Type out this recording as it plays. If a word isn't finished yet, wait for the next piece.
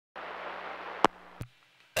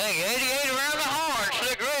Hey, 88 around the horn,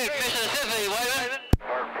 Slick Rick, Mississippi, waving.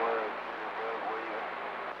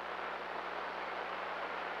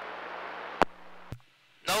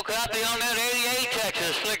 No copy on that 88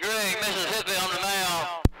 Texas, Slick Rick, Mississippi on the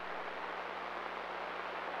mail.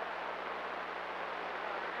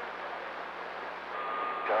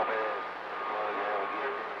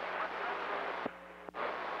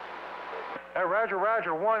 Roger,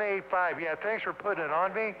 Roger, 185. Yeah, thanks for putting it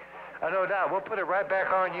on me. No doubt. We'll put it right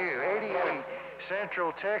back on you. 88,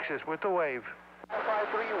 Central Texas with the wave. How about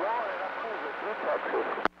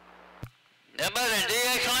in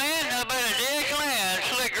DX land? How about in DX land?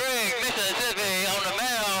 Slick Rick, Mississippi on the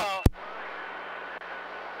mail.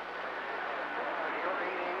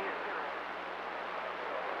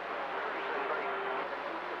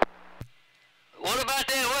 What about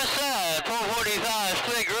that west side? 445,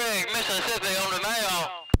 Slick Rick, Mississippi on the mail.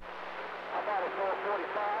 How about it 445?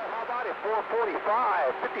 How about it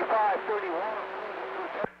 445? 5531.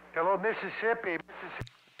 Hello, Mississippi.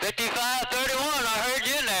 5531, I heard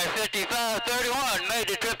you in there. 5531, made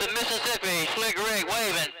the trip to Mississippi. Slick Rick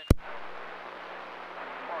waving.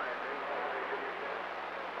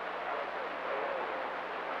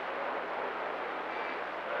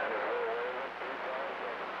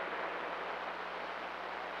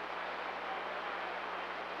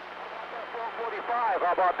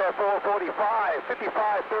 How about that 445?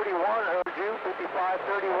 5531, heard you.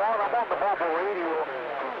 5531, I'm on the mobile radio.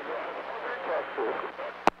 Texas.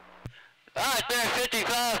 All right there,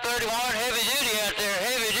 5531, heavy duty out there,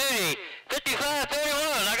 heavy duty.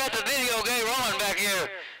 5531, I got the video game rolling back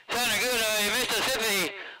here. Sounding good in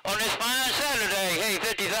Mississippi on this fine Saturday. Hey,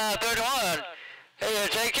 5531. Hey,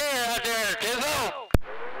 take care out there, Tivo.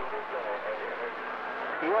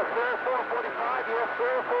 Yes, sir, 445. Yes,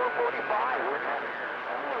 sir, 445.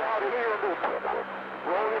 Out here,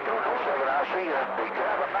 rolling through the seven. I see you.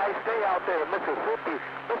 Have a nice day out there, Mississippi.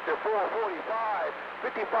 Mr. 445,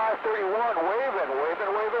 5531, waving.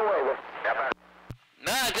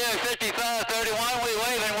 Now there, 5531, we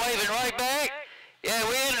waving right back. Yeah,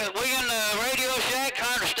 we in the Radio Shack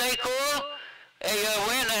trying to stay cool. Hey,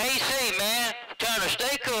 we in the AC, man, trying to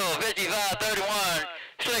stay cool. 5531.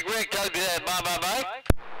 Slick Rick told you that. Bye.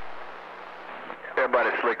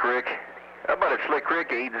 Everybody, Slick Rick. How about it, Slick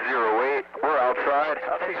Rick, 808. We're outside.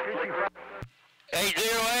 808,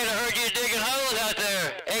 I heard you digging holes out there.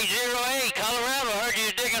 808, Colorado, I heard you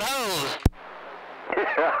digging holes.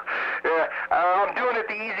 Yeah. I'm doing it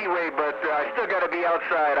the easy way, but I still got to be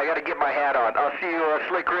outside. I got to get my hat on. I'll see you,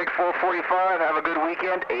 Slick Rick, 445. Have a good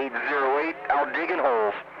weekend. 808, out digging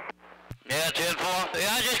holes. Yeah, 10-4. Yeah,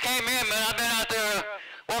 I just came in, man. I've been out there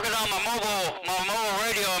working on my mobile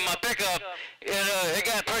radio and my pickup. It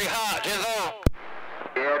got pretty hot, 10-4.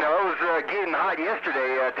 Yeah, no, it was getting hot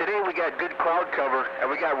yesterday. Today we got good cloud cover, and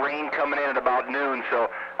we got rain coming in at about noon, so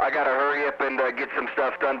I got to hurry up and get some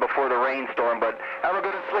stuff done before the rainstorm. But have a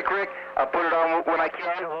good one, Slick Rick. I'll put it on when I can.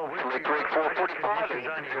 Slick Rick 445.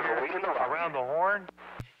 Around the horn.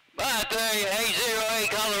 Right there,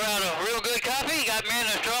 808 Colorado. Real good copy. Got me in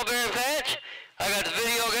the strawberry patch. I got the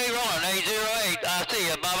video game rolling. 808. I'll see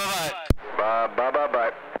you. Bye.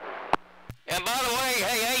 Bye. And by the way,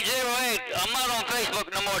 hey, 808, I'm not on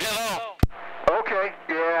Facebook no more, Tivo. Okay,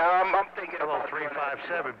 yeah, I'm thinking Hello, about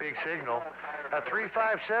 357, big signal.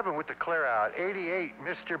 357 with the clear out. 88,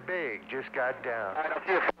 Mr. Big just got down. I'll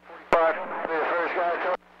see you 45. First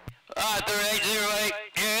guy. All right, there, 808.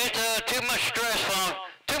 Yeah, it's too much stress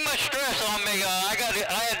on me. I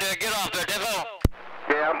had to get off there, Tivo.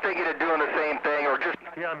 Yeah, I'm thinking of doing the same thing, or just...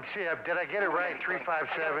 Yeah, did I get it right?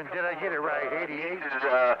 357. Did I get it right? 88?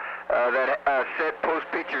 That set post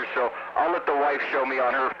picture, so I'll let the wife show me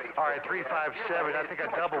on her face. All right, 357. I think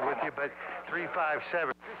I doubled with you, but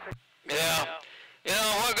 357. Yeah. You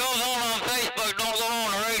know, what goes on Facebook don't go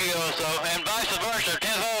on the radio, so, and vice versa,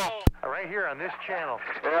 Tivo. Right here on this channel.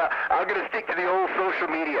 Yeah, I'm going to stick to the old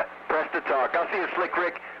social media. Press to talk. I'll see you, Slick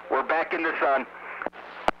Rick. We're back in the sun.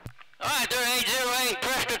 All right, there, 808,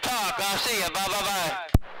 press to talk. I'll see you. Bye.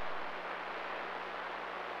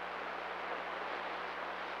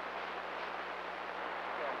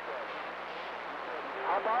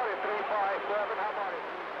 How about it, 357? How about it?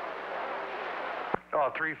 Oh,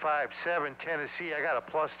 357, Tennessee. I got a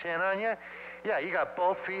 +10 on you. Yeah, you got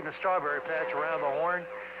both feet in the strawberry patch around the horn.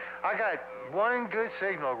 I got one good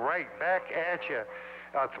signal right back at you.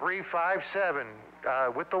 357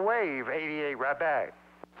 with the wave, 88 right back.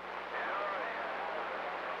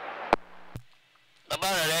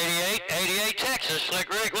 About it, 88 Texas. Slick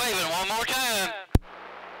Rick waving one more time.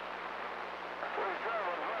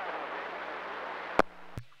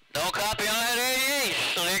 No copy on that 88.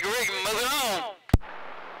 Slick Rick moving on.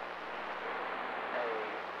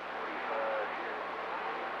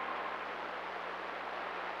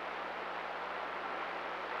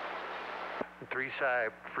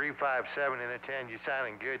 357 and a 10. You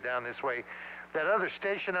sounding good down this way. That other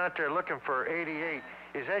station out there looking for 88.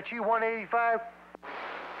 Is that you, 185?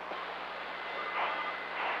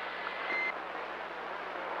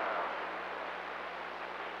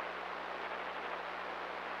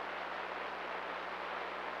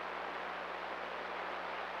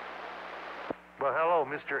 Well, hello,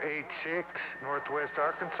 Mr. 86, Northwest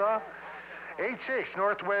Arkansas. 86,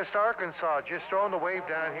 Northwest Arkansas, just throwing the wave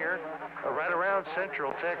down here, right around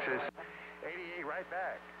Central Texas. 88 right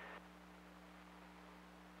back.